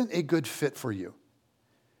that isn't a good fit for you.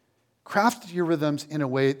 Craft your rhythms in a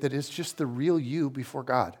way that is just the real you before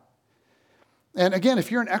God. And again,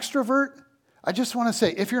 if you're an extrovert, I just want to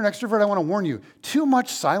say, if you're an extrovert, I want to warn you, too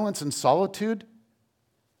much silence and solitude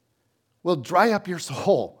will dry up your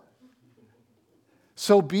soul.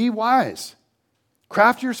 So be wise.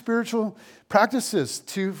 Craft your spiritual practices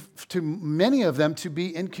to many of them to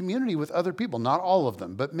be in community with other people. Not all of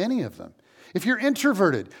them, but many of them. If you're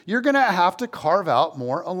introverted, you're going to have to carve out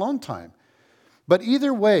more alone time. But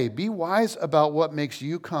either way, be wise about what makes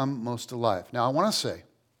you come most alive. Now, I want to say,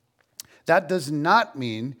 that does not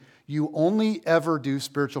mean you only ever do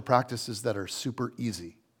spiritual practices that are super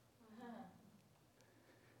easy.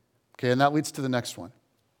 Okay, and that leads to the next one.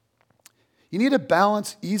 You need to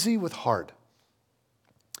balance easy with hard.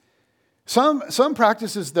 Some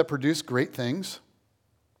practices that produce great things,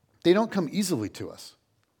 they don't come easily to us.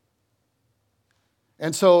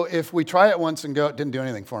 And so if we try it once and go, it didn't do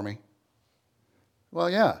anything for me. Well,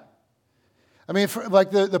 yeah. I mean,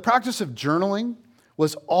 like the practice of journaling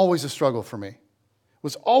was always a struggle for me.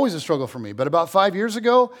 But about 5 years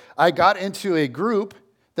ago, I got into a group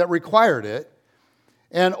that required it.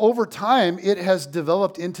 And over time, it has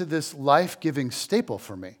developed into this life-giving staple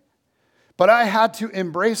for me. But I had to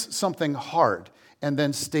embrace something hard and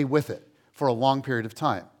then stay with it for a long period of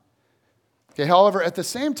time. Okay, however, at the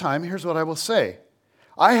same time, here's what I will say.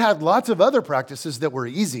 I had lots of other practices that were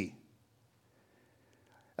easy.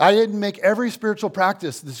 I didn't make every spiritual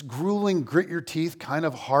practice this grueling, grit your teeth kind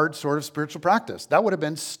of hard sort of spiritual practice. That would have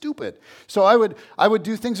been stupid. So I would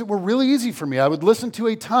do things that were really easy for me. I would listen to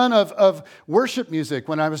a ton of worship music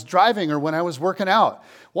when I was driving or when I was working out.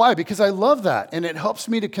 Why? Because I love that, and it helps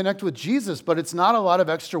me to connect with Jesus, but it's not a lot of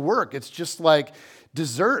extra work. It's just like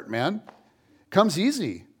dessert, man. Comes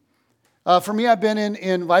easy. For me, I've been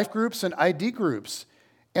in life groups and ID groups,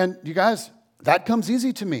 and you guys, that comes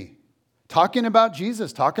easy to me. Talking about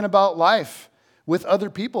Jesus, talking about life with other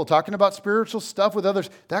people, talking about spiritual stuff with others,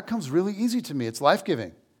 that comes really easy to me. It's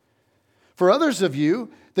life-giving. For others of you,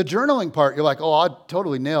 the journaling part, you're like, oh, I'd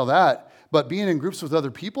totally nail that. But being in groups with other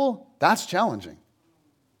people, that's challenging.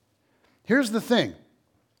 Here's the thing.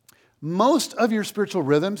 Most of your spiritual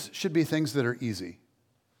rhythms should be things that are easy.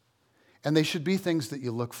 And they should be things that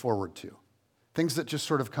you look forward to, things that just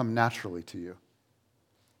sort of come naturally to you.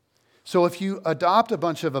 So if you adopt a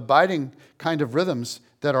bunch of abiding kind of rhythms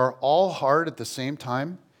that are all hard at the same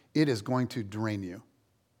time, it is going to drain you.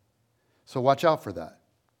 So watch out for that.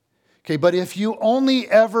 Okay, but if you only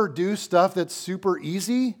ever do stuff that's super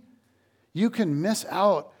easy, you can miss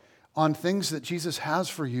out on things that Jesus has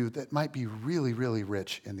for you that might be really, really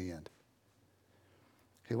rich in the end.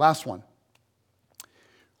 Okay, last one.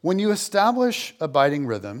 When you establish abiding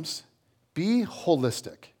rhythms, be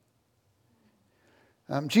holistic.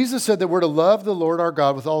 Jesus said that we're to love the Lord our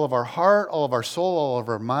God with all of our heart, all of our soul, all of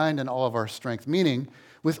our mind, and all of our strength, meaning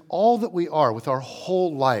with all that we are, with our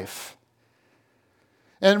whole life.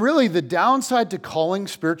 And really, the downside to calling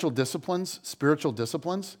spiritual disciplines,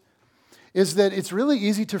 is that it's really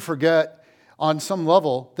easy to forget on some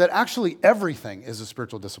level that actually everything is a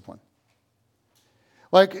spiritual discipline.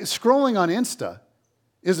 Like scrolling on Insta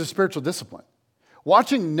is a spiritual discipline.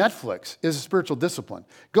 Watching Netflix is a spiritual discipline.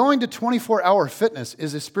 Going to 24-hour fitness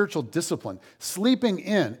is a spiritual discipline. Sleeping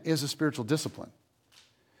in is a spiritual discipline.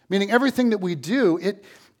 Meaning everything that we do,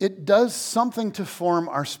 it does something to form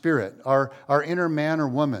our spirit, our inner man or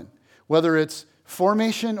woman, whether it's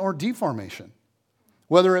formation or deformation,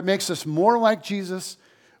 whether it makes us more like Jesus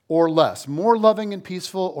or less, more loving and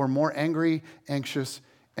peaceful or more angry, anxious,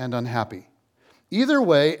 and unhappy. Either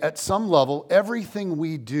way, at some level, everything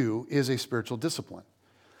we do is a spiritual discipline.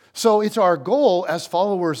 So it's our goal as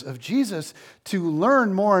followers of Jesus to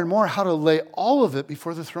learn more and more how to lay all of it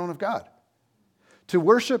before the throne of God. To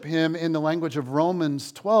worship Him in the language of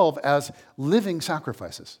Romans 12 as living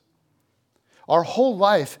sacrifices. Our whole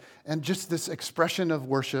life and just this expression of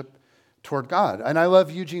worship toward God. And I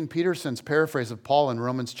love Eugene Peterson's paraphrase of Paul in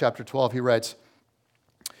Romans chapter 12. He writes,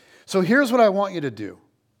 "So here's what I want you to do.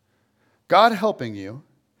 God helping you,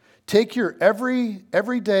 take your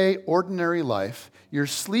everyday, ordinary life, your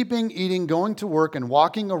sleeping, eating, going to work, and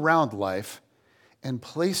walking around life, and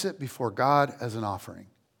place it before God as an offering."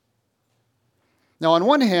 Now, on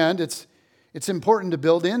one hand, it's important to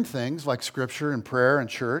build in things like scripture and prayer and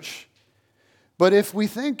church. But if we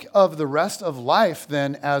think of the rest of life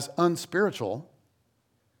then as unspiritual,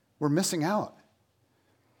 we're missing out.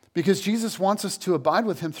 Because Jesus wants us to abide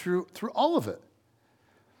with Him through all of it.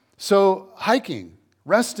 So hiking,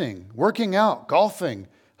 resting, working out, golfing,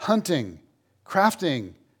 hunting,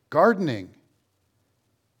 crafting, gardening.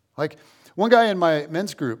 Like one guy in my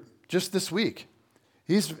men's group just this week,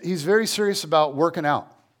 he's very serious about working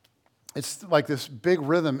out. It's like this big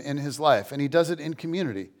rhythm in his life, and he does it in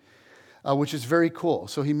community, which is very cool.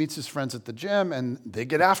 So he meets his friends at the gym, and they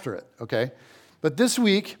get after it, okay? But this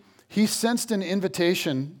week, he sensed an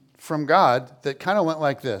invitation from God that kind of went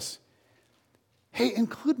like this. Hey,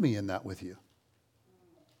 include me in that with you.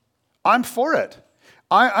 I'm for it.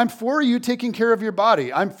 I'm for you taking care of your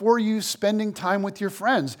body. I'm for you spending time with your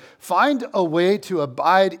friends. Find a way to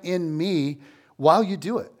abide in me while you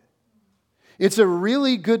do it. It's a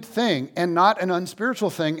really good thing and not an unspiritual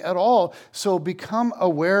thing at all. So become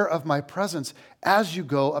aware of my presence as you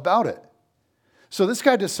go about it. So this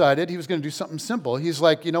guy decided he was going to do something simple. He's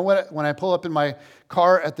like, you know what? When I pull up in my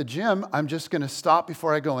car at the gym, I'm just going to stop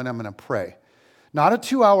before I go in. I'm going to pray. Not a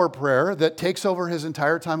 2-hour prayer that takes over his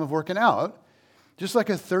entire time of working out. Just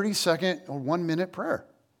like a 30-second or 1-minute prayer.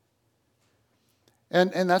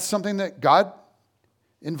 And that's something that God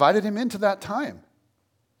invited him into that time.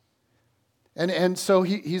 And so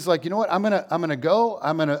he's like, you know what? I'm gonna go.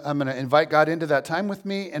 I'm gonna invite God into that time with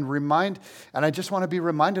me and I just want to be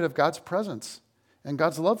reminded of God's presence and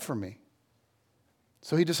God's love for me.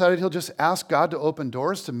 So he decided he'll just ask God to open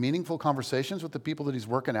doors to meaningful conversations with the people that he's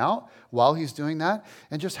working out while he's doing that,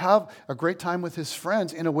 and just have a great time with his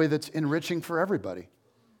friends in a way that's enriching for everybody.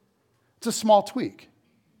 It's a small tweak.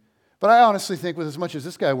 But I honestly think with as much as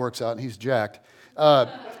this guy works out and he's jacked,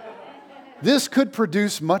 this could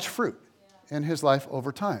produce much fruit in his life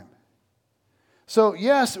over time. So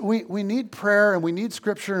yes, we need prayer and we need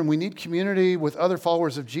scripture and we need community with other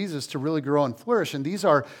followers of Jesus to really grow and flourish. And these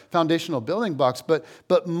are foundational building blocks.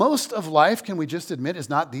 But most of life, can we just admit, is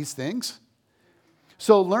not these things?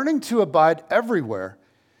 So learning to abide everywhere,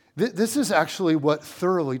 this is actually what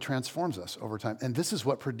thoroughly transforms us over time. And this is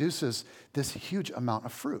what produces this huge amount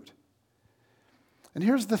of fruit. And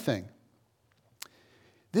here's the thing.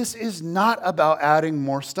 This is not about adding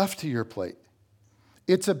more stuff to your plate.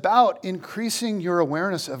 It's about increasing your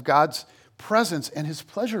awareness of God's presence and his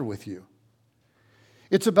pleasure with you.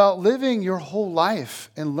 It's about living your whole life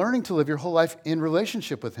and learning to live your whole life in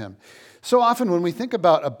relationship with him. So often when we think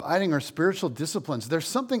about abiding our spiritual disciplines, there's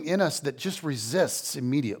something in us that just resists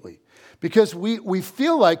immediately. Because we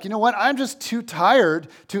feel like, you know what, I'm just too tired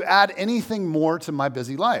to add anything more to my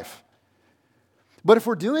busy life. But if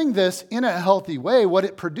we're doing this in a healthy way, what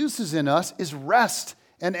it produces in us is rest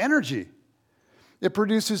and energy. It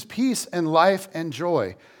produces peace and life and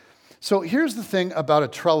joy. So here's the thing about a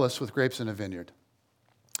trellis with grapes in a vineyard.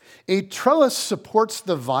 A trellis supports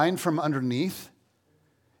the vine from underneath.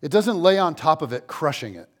 It doesn't lay on top of it,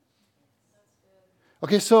 crushing it.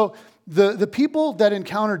 Okay, so the people that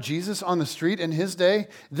encountered Jesus on the street in his day,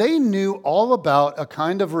 they knew all about a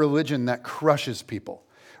kind of religion that crushes people.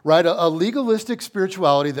 Right? A legalistic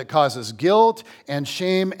spirituality that causes guilt and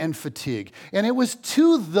shame and fatigue. And it was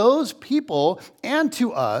to those people and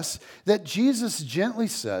to us that Jesus gently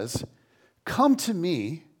says, "Come to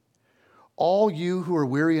me, all you who are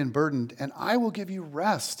weary and burdened, and I will give you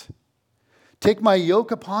rest. Take my yoke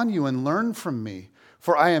upon you and learn from me,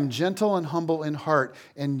 for I am gentle and humble in heart,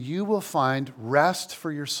 and you will find rest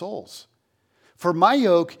for your souls. For my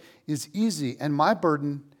yoke is easy and my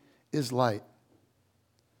burden is light."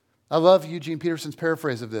 I love Eugene Peterson's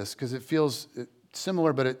paraphrase of this because it feels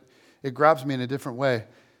similar, but it grabs me in a different way. It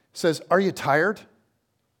says, "Are you tired?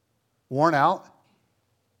 Worn out?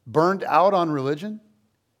 Burned out on religion?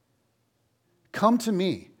 Come to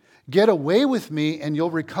me. Get away with me and you'll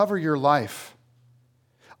recover your life.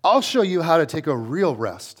 I'll show you how to take a real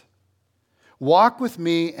rest. Walk with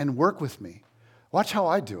me and work with me. Watch how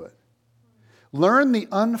I do it. Learn the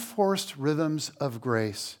unforced rhythms of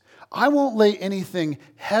grace. I won't lay anything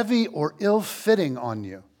heavy or ill-fitting on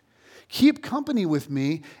you. Keep company with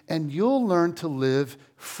me, and you'll learn to live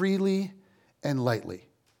freely and lightly."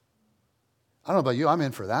 I don't know about you, I'm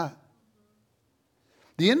in for that.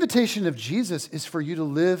 The invitation of Jesus is for you to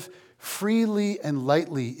live freely and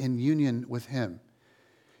lightly in union with him,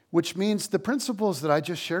 which means the principles that I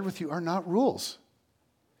just shared with you are not rules.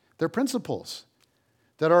 They're principles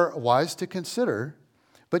that are wise to consider.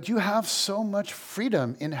 But you have so much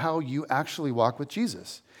freedom in how you actually walk with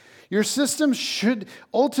Jesus. Your system should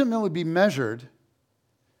ultimately be measured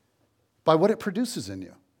by what it produces in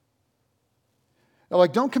you.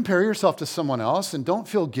 Like, don't compare yourself to someone else and don't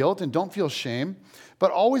feel guilt and don't feel shame,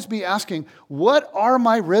 but always be asking, what are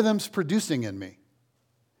my rhythms producing in me?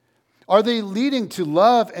 Are they leading to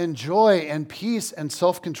love and joy and peace and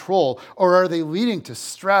self-control? Or are they leading to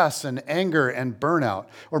stress and anger and burnout?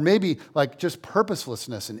 Or maybe like just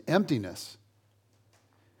purposelessness and emptiness?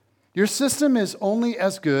 Your system is only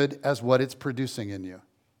as good as what it's producing in you.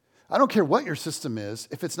 I don't care what your system is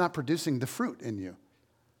if it's not producing the fruit in you.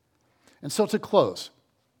 And so to close,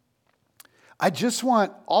 I just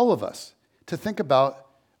want all of us to think about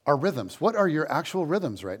our rhythms. What are your actual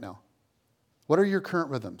rhythms right now? What are your current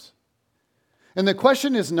rhythms? And the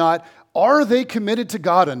question is not, are they committed to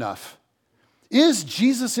God enough? Is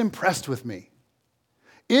Jesus impressed with me?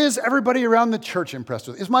 Is everybody around the church impressed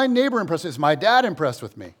with me? Is my neighbor impressed with me? Is my dad impressed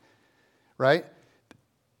with me? Right?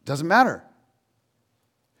 Doesn't matter.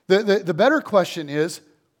 The better question is,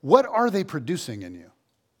 what are they producing in you?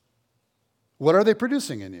 What are they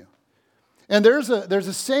producing in you? And there's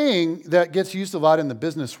a saying that gets used a lot in the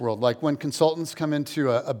business world, like when consultants come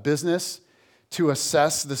into a business to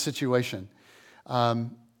assess the situation.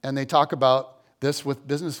 And they talk about this with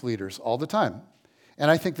business leaders all the time. And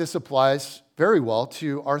I think this applies very well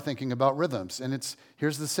to our thinking about rhythms. And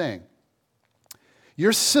here's the saying.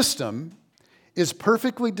 Your system is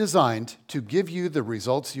perfectly designed to give you the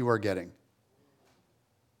results you are getting.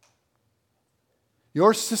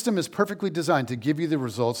 Your system is perfectly designed to give you the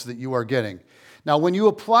results that you are getting. Now, when you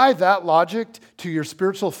apply that logic to your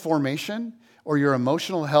spiritual formation or your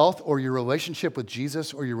emotional health or your relationship with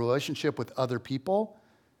Jesus or your relationship with other people,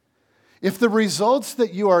 if the results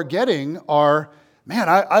that you are getting are, man,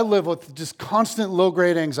 I live with just constant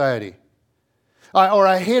low-grade anxiety. Or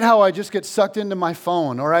I hate how I just get sucked into my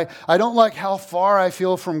phone. Or I don't like how far I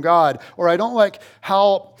feel from God. Or I don't like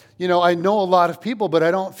how, I know a lot of people, but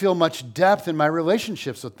I don't feel much depth in my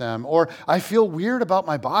relationships with them. Or I feel weird about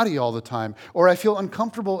my body all the time. Or I feel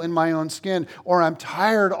uncomfortable in my own skin. Or I'm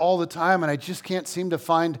tired all the time and I just can't seem to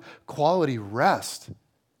find quality rest.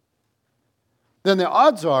 Then the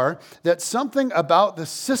odds are that something about the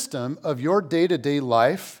system of your day-to-day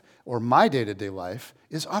life or my day-to-day life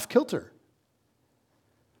is off kilter.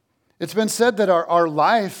 It's been said that our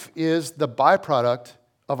life is the byproduct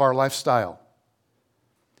of our lifestyle.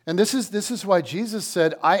 And this is why Jesus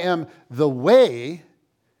said, I am the way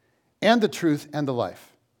and the truth and the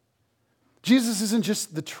life. Jesus isn't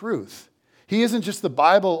just the truth. He isn't just the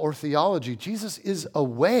Bible or theology. Jesus is a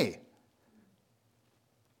way.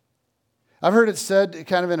 I've heard it said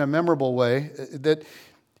kind of in a memorable way that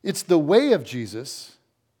it's the way of Jesus,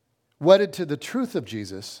 wedded to the truth of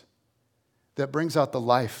Jesus, that brings out the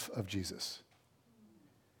life of Jesus.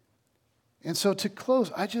 And so to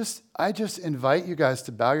close, I just invite you guys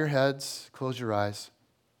to bow your heads, close your eyes.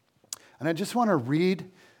 And I just want to read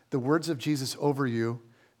the words of Jesus over you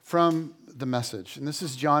from the Message. And this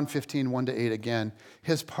is John 15, 1-8 again.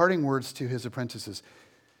 His parting words to his apprentices.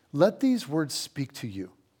 Let these words speak to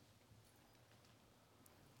you.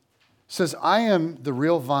 It says, I am the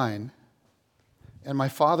real vine, and my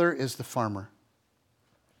Father is the farmer.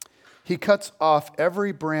 He cuts off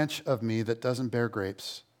every branch of me that doesn't bear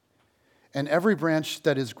grapes. And every branch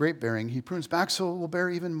that is grape-bearing, he prunes back so it will bear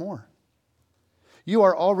even more. You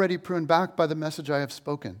are already pruned back by the message I have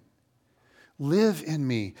spoken. Live in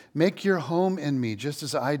me. Make your home in me, just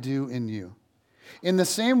as I do in you. In the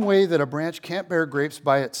same way that a branch can't bear grapes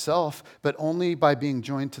by itself, but only by being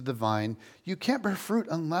joined to the vine, you can't bear fruit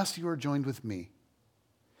unless you are joined with me.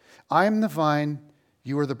 I am the vine,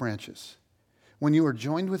 you are the branches. When you are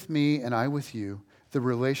joined with me and I with you, the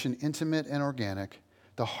relation intimate and organic,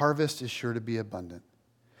 the harvest is sure to be abundant.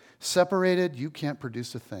 Separated, you can't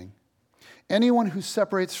produce a thing. Anyone who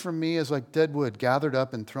separates from me is like dead wood gathered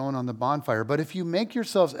up and thrown on the bonfire. But if you make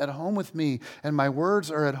yourselves at home with me and my words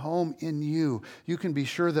are at home in you, you can be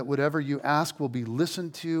sure that whatever you ask will be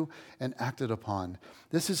listened to and acted upon.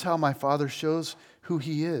 This is how my Father shows who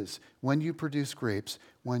he is when you produce grapes,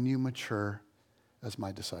 when you mature as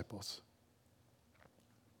my disciples.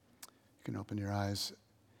 You can open your eyes.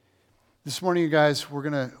 This morning, you guys, we're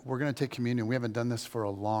gonna take communion. We haven't done this for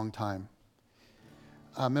a long time.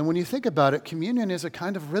 And when you think about it, communion is a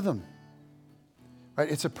kind of rhythm, right?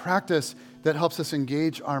 It's a practice that helps us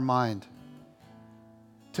engage our mind,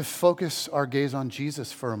 to focus our gaze on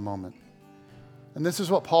Jesus for a moment. And this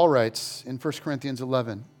is what Paul writes in 1 Corinthians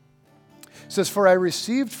 11. It says, "For I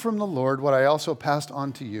received from the Lord what I also passed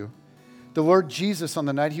on to you. The Lord Jesus, on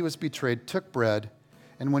the night he was betrayed, took bread,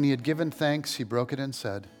 and when he had given thanks, he broke it and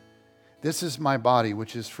said, 'This is my body,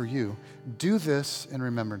 which is for you. Do this in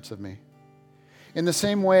remembrance of me.' In the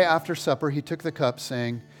same way, after supper, he took the cup,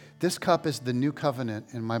 saying, 'This cup is the new covenant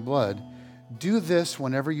in my blood. Do this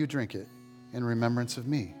whenever you drink it in remembrance of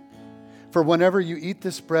me. For whenever you eat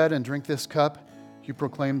this bread and drink this cup, you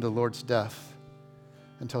proclaim the Lord's death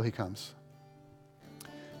until he comes.'"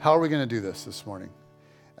 How are we going to do this morning?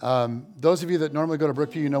 Those of you that normally go to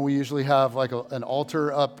Brookview, you know we usually have like an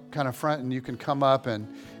altar up kind of front, and you can come up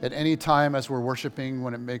and at any time as we're worshiping,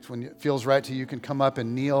 when it feels right to you, you can come up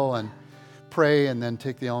and kneel and pray and then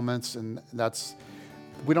take the elements. And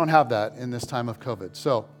we don't have that in this time of COVID.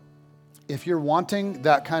 So if you're wanting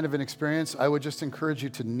that kind of an experience, I would just encourage you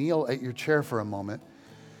to kneel at your chair for a moment,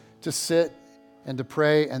 to sit and to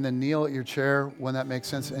pray, and then kneel at your chair when that makes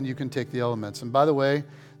sense, and you can take the elements. And by the way,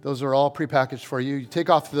 those are all prepackaged for you. You take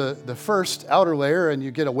off the first outer layer and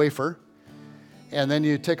you get a wafer. and then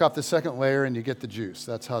you take off the second layer and you get the juice.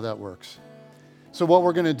 That's how that works. So what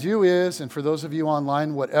we're going to do is, and for those of you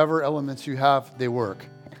online, whatever elements you have, they work.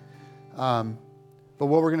 But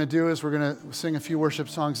what we're going to do is we're going to sing a few worship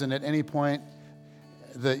songs, and at any point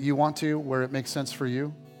that you want to, where it makes sense for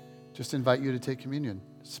you, just invite you to take communion.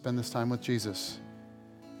 Spend this time with Jesus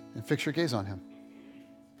and fix your gaze on him.